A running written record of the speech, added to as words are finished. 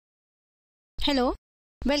Hello,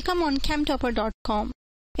 welcome on ChemTopper.com.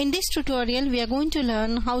 In this tutorial, we are going to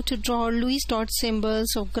learn how to draw Lewis dot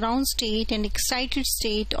symbols of ground state and excited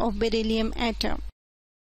state of beryllium atom.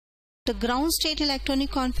 The ground state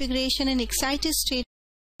electronic configuration and excited state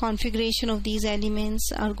configuration of these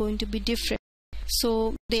elements are going to be different.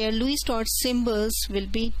 So, their Lewis dot symbols will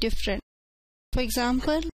be different. For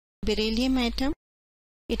example, beryllium atom,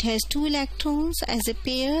 it has 2 electrons as a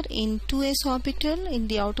pair in 2s orbital in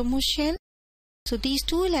the outermost shell. So these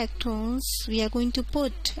 2 electrons we are going to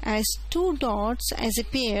put as 2 dots as a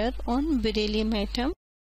pair on beryllium atom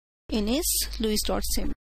in its Lewis dot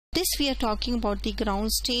symbol. This we are talking about the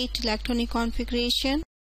ground state electronic configuration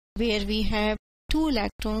where we have 2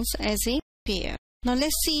 electrons as a pair. Now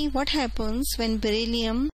let's see what happens when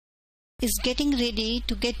beryllium is getting ready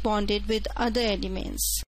to get bonded with other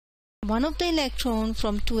elements. One of the electrons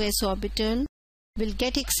from 2s orbital will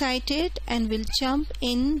get excited and will jump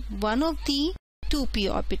in one of the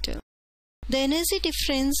 2p orbital. The energy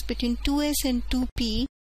difference between 2s and 2p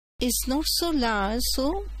is not so large,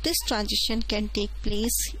 so this transition can take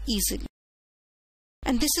place easily.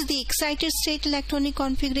 And this is the excited state electronic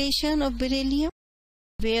configuration of beryllium,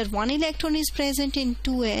 where one electron is present in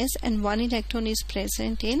 2s and one electron is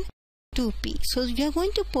present in 2p. So we are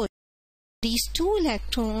going to put these 2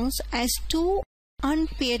 electrons as 2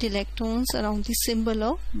 unpaired electrons around the symbol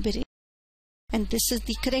of beryllium. And this is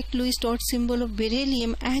the correct Lewis dot symbol of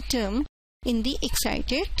beryllium atom in the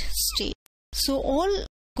excited state. So all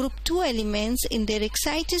group 2 elements in their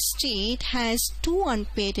excited state has 2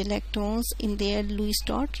 unpaired electrons in their Lewis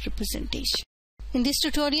dot representation. In this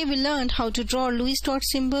tutorial we learned how to draw Lewis dot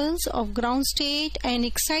symbols of ground state and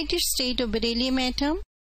excited state of beryllium atom.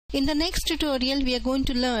 In the next tutorial we are going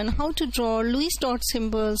to learn how to draw Lewis dot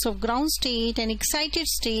symbols of ground state and excited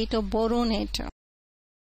state of boron atom.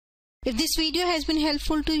 If this video has been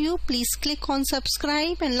helpful to you, please click on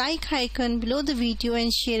subscribe and like icon below the video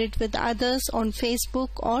and share it with others on Facebook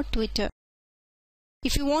or Twitter.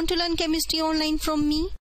 If you want to learn chemistry online from me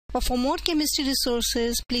or for more chemistry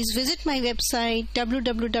resources, please visit my website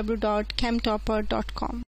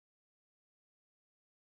www.chemtopper.com.